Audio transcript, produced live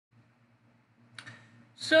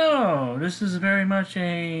So, this is very much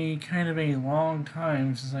a kind of a long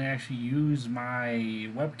time since I actually used my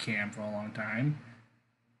webcam for a long time.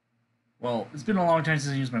 Well, it's been a long time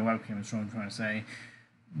since I used my webcam, is what I'm trying to say.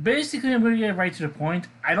 Basically, I'm going to get right to the point.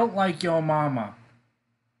 I don't like Yo Mama.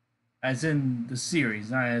 As in the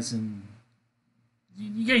series, not as in.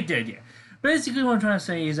 You get the idea. Basically, what I'm trying to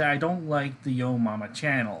say is that I don't like the Yo Mama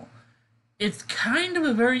channel. It's kind of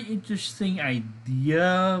a very interesting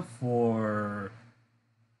idea for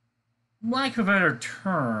lack of a better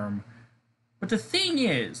term. But the thing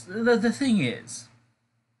is,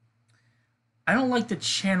 I don't like the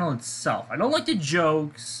channel itself. I don't like the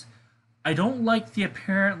jokes. I don't like the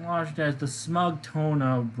apparent logic as the smug tone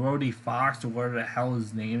of Brody Fox or whatever the hell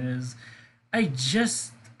his name is. I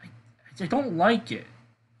just, I don't like it.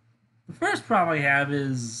 The first problem I have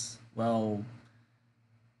is, well,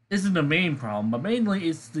 isn't the main problem, but mainly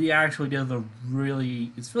it's the actual idea of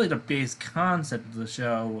it's really the base concept of the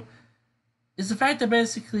show is the fact that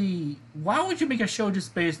basically, why would you make a show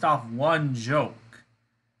just based off one joke?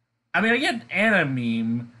 I mean, I get an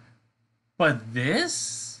meme, but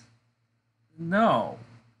this? No.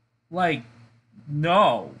 Like,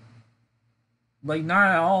 no. Like, not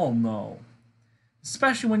at all, no.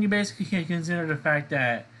 Especially when you basically can consider the fact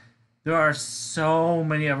that there are so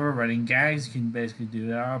many other running gags you can basically do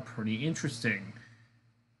that are pretty interesting.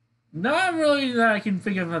 Not really that I can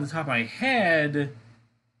think of at the top of my head,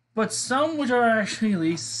 but some which are actually at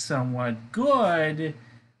least somewhat good,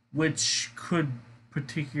 which could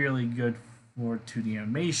particularly good for 2D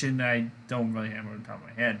animation. I don't really have it on the top of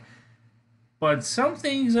my head. But some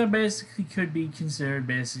things that basically could be considered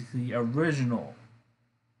basically original.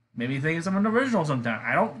 Maybe think of something original sometime.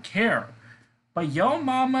 I don't care. But Yo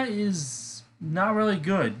Mama is not really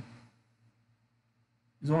good,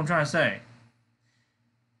 is what I'm trying to say.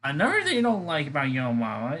 Another thing I don't like about Yo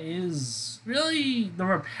Mama is really the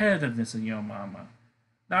repetitiveness of Yo Mama.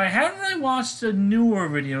 Now, I haven't really watched the newer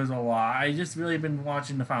videos a lot. I just really been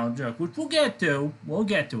watching the final joke, which we'll get to. We'll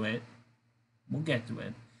get to it. We'll get to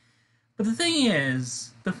it. But the thing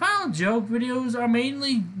is, the final joke videos are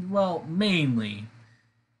mainly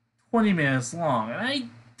 20 minutes long. And I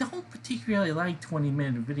don't particularly like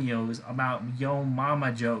 20-minute videos about Yo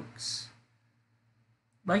Mama jokes.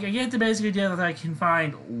 Like, I get the basic idea that I can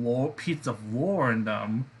find pieces of lore in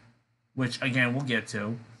them, which, again, we'll get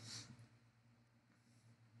to.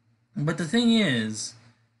 But the thing is,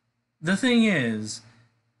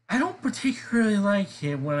 I don't particularly like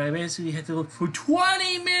it when I basically have to look for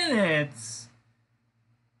 20 minutes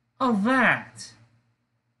of that.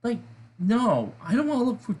 Like, no, I don't want to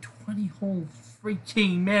look for 20 whole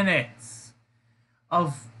freaking minutes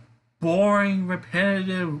of boring,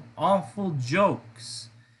 repetitive, awful jokes.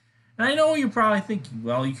 And I know you're probably thinking,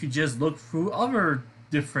 well, you could just look through other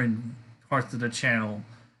different parts of the channel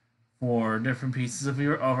for different pieces of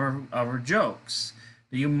your other jokes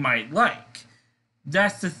that you might like.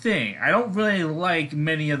 That's the thing. I don't really like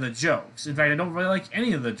many of the jokes. In fact, I don't really like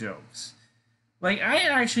any of the jokes. Like, I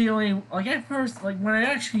actually only like at first like when I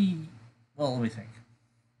actually well, let me think.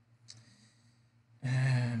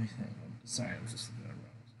 Let me think. Sorry, I was just looking around.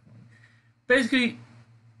 Basically,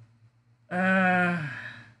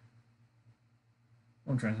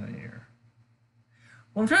 what I'm trying to say here.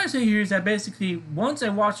 What I'm trying to say here is that basically, once I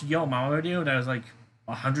watched a Yo Mama video that was like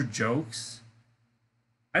 100 jokes,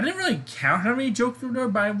 I didn't really count how many jokes were there,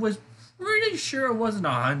 but I was pretty sure it wasn't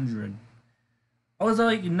 100. I was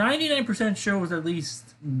like 99% sure it was at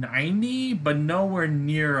least 90, but nowhere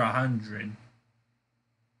near 100.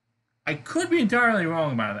 I could be entirely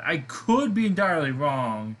wrong about it. I could be entirely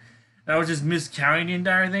wrong. I was just miscounting the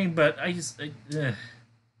entire thing, but basically,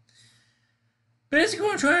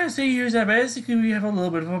 what I'm trying to say here is that basically we have a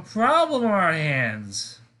little bit of a problem on our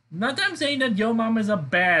hands. Not that I'm saying that Yo Mama is a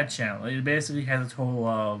bad channel. It basically has a total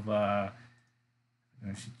of, I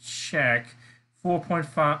should check,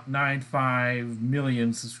 4.95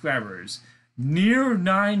 million subscribers. Near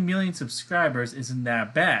 9 million subscribers isn't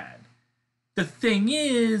that bad. The thing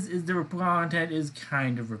is the content is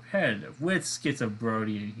kind of repetitive, with skits of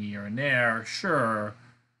Brody in here and there, sure.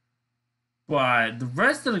 But the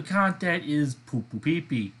rest of the content is poo poo pee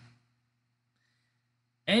pee.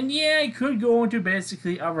 And yeah, I could go into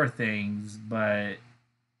basically other things, but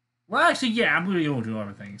well, actually, yeah, I'm gonna go into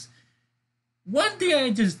other things. One thing I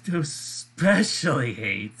just especially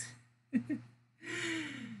hate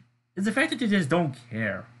is the fact that they just don't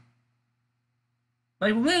care.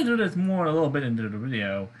 Like, we're gonna do this more a little bit into the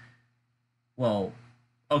video. Well,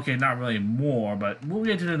 okay, not really more, but we'll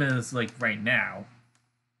get into this like right now.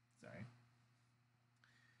 Sorry.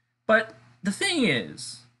 But the thing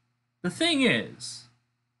is,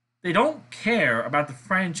 they don't care about the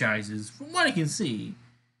franchises, from what I can see,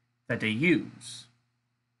 that they use.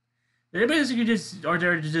 They basically just are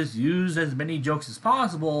there to just use as many jokes as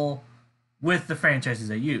possible with the franchises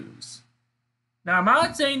they use. Now, I'm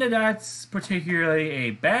not saying that that's particularly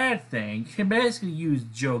a bad thing. You can basically use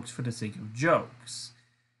jokes for the sake of jokes.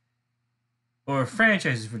 Or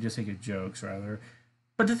franchises for the sake of jokes, rather.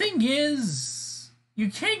 But the thing is, you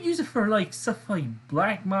can't use it for like stuff like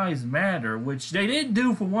Black Lives Matter, which they did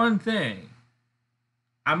do for one thing.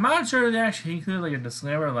 I'm not sure they actually included like a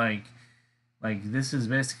disclaimer like this is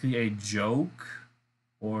basically a joke,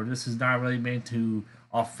 or this is not really meant to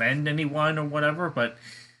offend anyone or whatever, but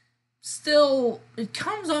still, it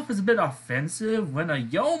comes off as a bit offensive when a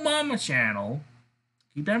Yo Mama channel,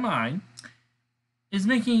 keep that in mind, is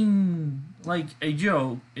making like a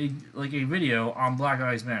joke, like a video on Black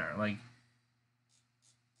Lives Matter. Like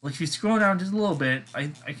if you scroll down just a little bit,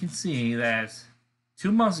 I can see that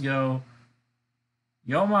 2 months ago,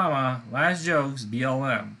 Yo Mama, last jokes,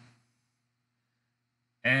 BLM.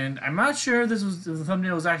 And I'm not sure if the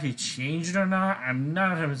thumbnail was actually changed or not. I'm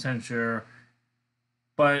not 100% sure.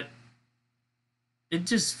 But it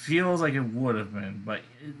just feels like it would have been. But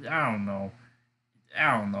I don't know.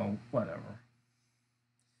 Whatever.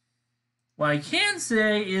 What I can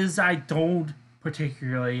say is I don't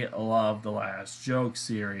particularly love the Last Joke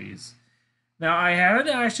series. Now, I haven't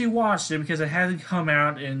actually watched it because it hasn't come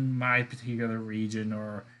out in my particular region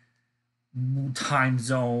or time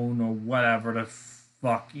zone or whatever the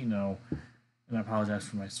fuck, and I apologize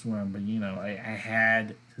for my swearing, but, I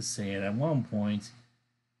had to say it at one point.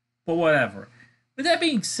 But whatever. With that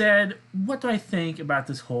being said, what do I think about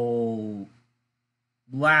this whole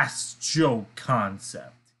Last Joke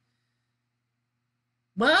concept?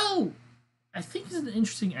 Well, I think it's an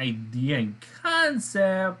interesting idea and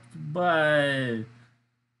concept, but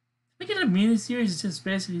making a miniseries is just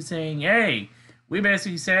basically saying, hey, we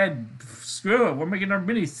basically said, screw it, we're making our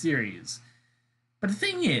miniseries. But the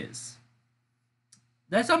thing is,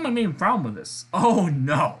 that's not my main problem with this. Oh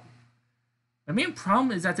no. The main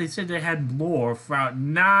problem is that they said they had lore throughout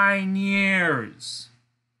 9 years.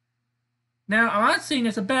 Now, I'm not saying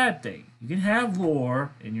that's a bad thing. You can have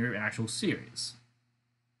lore in your actual series.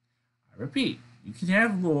 I repeat, you can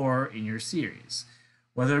have lore in your series.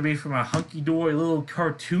 Whether it be from a hunky-dory little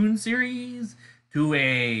cartoon series to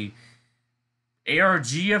a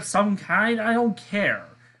ARG of some kind, I don't care.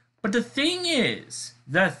 But the thing is,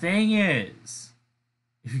 if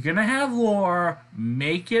you're gonna have lore,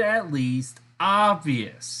 make it at least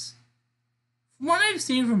obvious. From what I've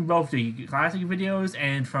seen from both the classic videos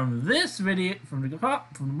and from this video, from the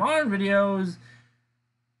modern videos,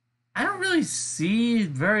 I don't really see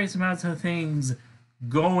various amounts of things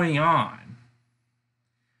going on.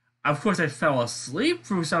 Of course, I fell asleep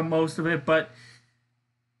through most of it, but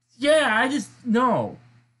yeah, I just no.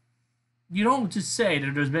 You don't just say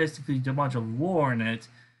that there's basically a bunch of lore in it,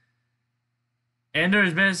 and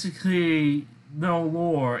there's basically no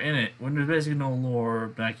lore in it, when there's basically no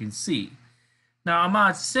lore that I can see. Now, I'm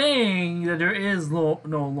not saying that there is no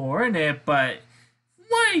lore in it, but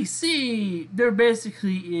what I see, there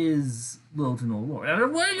basically is little to no lore. Now, the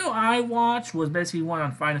video I watched was basically one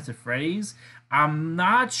on Five Nights at Freddy's. I'm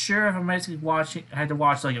not sure if I'm basically I had to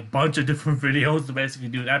watch like a bunch of different videos to basically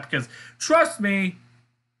do that, because trust me,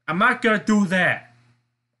 I'm not gonna do that.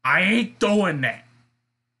 I ain't doing that.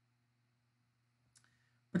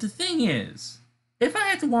 But the thing is, if I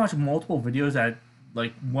had to watch multiple videos at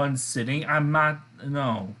like one sitting, I'm not.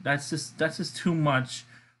 No, that's just too much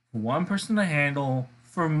for one person to handle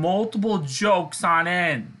for multiple jokes on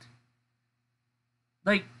end.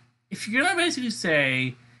 Like, if you're gonna basically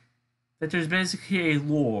say that there's basically a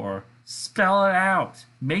lore, spell it out,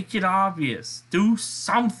 make it obvious, do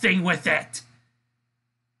something with it.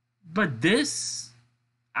 But this,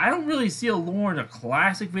 I don't really see a lore in the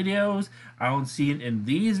classic videos. I don't see it in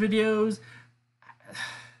these videos.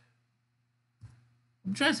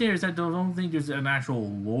 I'm trying to say is that I don't think there's an actual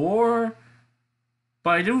lore,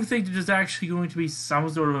 but I do think that there's actually going to be some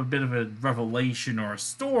sort of a bit of a revelation or a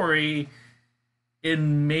story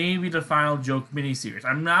in maybe the Final Joke miniseries.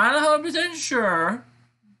 I'm not 100% sure,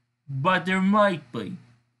 but there might be.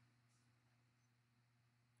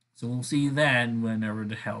 So we'll see then whenever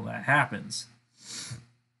the hell that happens.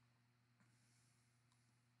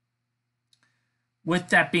 With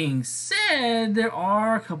that being said, there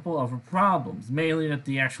are a couple other problems. Mainly that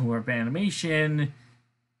the actual web animation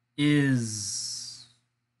is...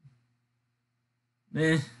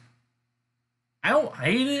 I don't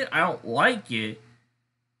hate it, I don't like it,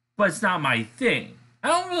 but it's not my thing. I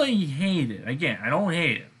don't really hate it. Again, I don't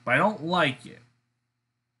hate it, but I don't like it.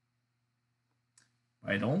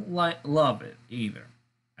 I don't love it either.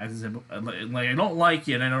 As I said, like I don't like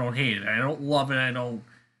it, and I don't hate it. I don't love it. I don't.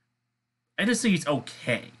 I just think it's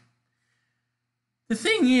okay. The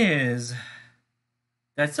thing is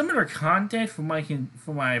that some of their content, from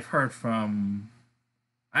what I've heard from,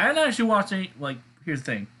 I haven't actually watched any. Like, here's the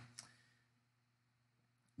thing: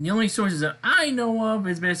 the only sources that I know of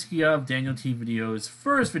is basically of Daniel T video's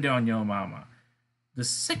first video on Yo Mama, the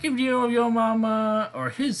second video of Yo Mama, or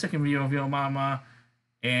his second video of Yo Mama,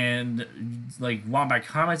 and like Wombat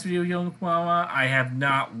Comments video of Yo Mama. I have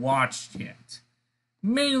not watched yet,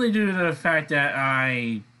 mainly due to the fact that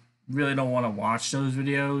I really don't want to watch those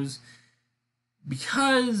videos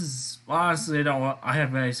because honestly, I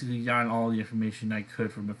have basically gotten all the information I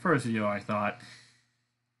could from the first video. I thought.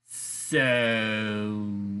 So,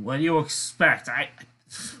 what do you expect? I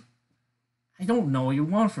don't know what you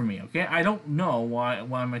want from me, okay? I don't know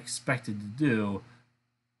what I'm expected to do.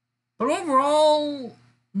 But overall,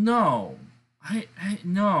 no.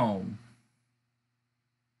 No.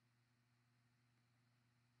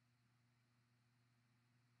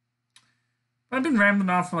 I've been rambling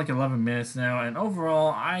on for like 11 minutes now, and overall,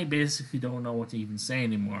 I basically don't know what to even say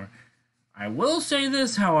anymore. I will say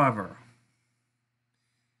this, however.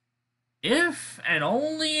 If and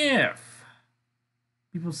only if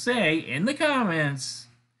people say in the comments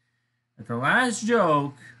that the last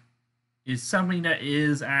joke is something that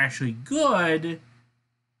is actually good,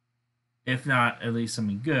 if not at least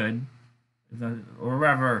something good, or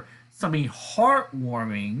rather something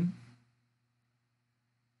heartwarming,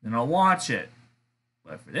 then I'll watch it.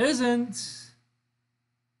 But if it isn't,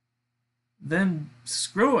 then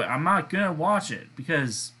screw it. I'm not gonna watch it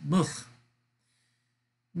because, ugh.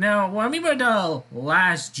 Now, what I mean by the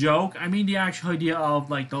last joke, I mean the actual idea of,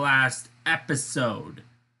 like, the last episode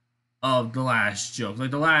of the last joke.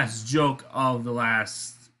 Like, the last joke of the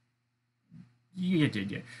last... You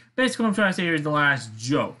did, yeah. Basically, what I'm trying to say here is the last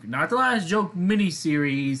joke. Not the last joke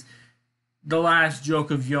miniseries, the last joke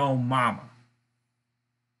of Yo Mama.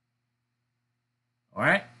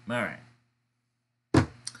 Alright? Alright. So,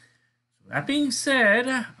 that being said,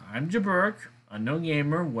 I'm Jaburk. Unknown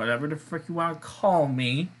Gamer, whatever the frick you want to call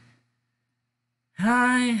me. And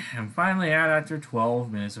I am finally out after 12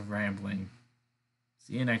 minutes of rambling.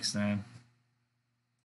 See you next time.